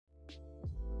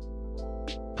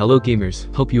Hello gamers,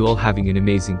 hope you all having an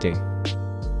amazing day.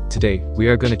 Today, we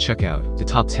are gonna check out the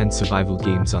top 10 survival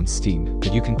games on Steam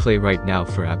that you can play right now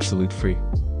for absolute free.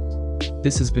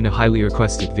 This has been a highly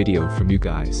requested video from you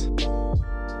guys.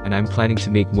 And I'm planning to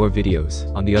make more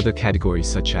videos on the other categories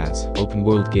such as open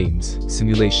world games,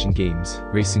 simulation games,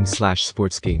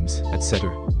 racing/sports games,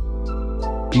 etc.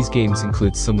 These games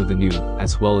include some of the new,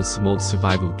 as well as some old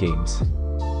survival games.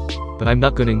 But I'm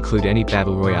not gonna include any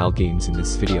battle royale games in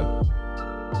this video.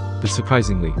 But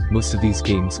surprisingly, most of these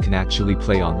games can actually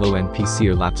play on low-end PC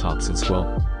or laptops as well.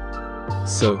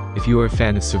 So, if you are a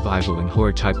fan of survival and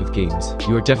horror type of games,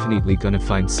 you are definitely gonna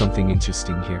find something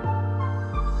interesting here.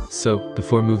 So,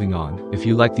 before moving on, if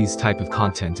you like these type of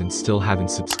content and still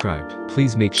haven't subscribed,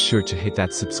 please make sure to hit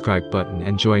that subscribe button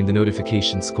and join the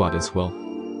notification squad as well.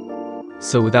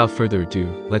 So without further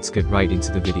ado, let's get right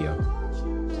into the video.